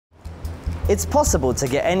It's possible to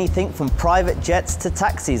get anything from private jets to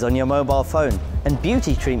taxis on your mobile phone, and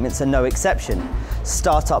beauty treatments are no exception.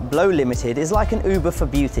 Startup Blow Limited is like an Uber for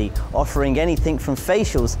beauty, offering anything from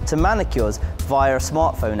facials to manicures via a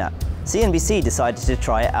smartphone app. CNBC decided to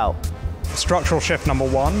try it out. Structural shift number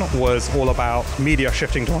one was all about media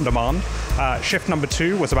shifting to on-demand. Shift number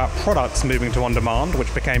two was about products moving to on-demand,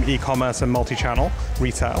 which became e-commerce and multi-channel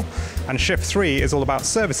retail. And shift three is all about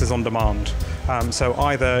services on demand. So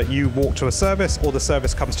either you walk to a service or the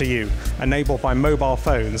service comes to you, enabled by mobile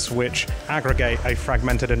phones, which aggregate a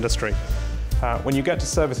fragmented industry. When you get to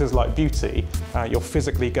services like beauty, you're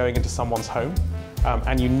physically going into someone's home,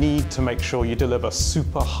 and you need to make sure you deliver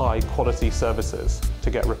super high quality services to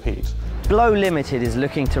get repeat. Blow Limited is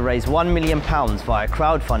looking to raise £1 million via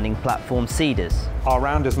crowdfunding platform Seeders. Our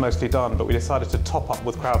round is mostly done, but we decided to top up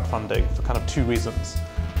with crowdfunding for kind of two reasons.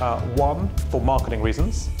 One, for marketing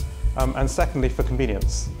reasons, and secondly, for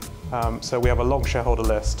convenience. So we have a long shareholder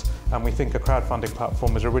list, and we think a crowdfunding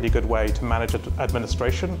platform is a really good way to manage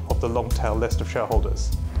administration of the long tail list of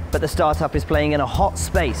shareholders. But the startup is playing in a hot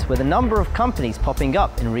space with a number of companies popping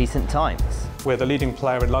up in recent times. We're the leading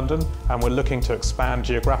player in London, and we're looking to expand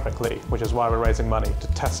geographically, which is why we're raising money, to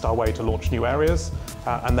test our way to launch new areas,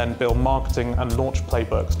 and then build marketing and launch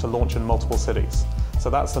playbooks to launch in multiple cities. So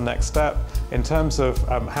that's the next step. In terms of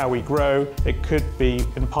how we grow, it could be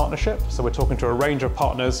in partnership. So we're talking to a range of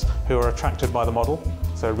partners who are attracted by the model,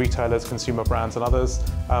 so retailers, consumer brands and others,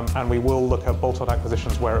 and we will look at bolt-on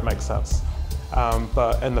acquisitions where it makes sense.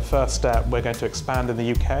 But in the first step, we're going to expand in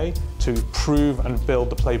the UK to prove and build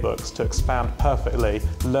the playbooks to expand perfectly,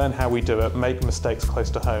 learn how we do it, make mistakes close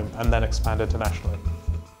to home, and then expand internationally.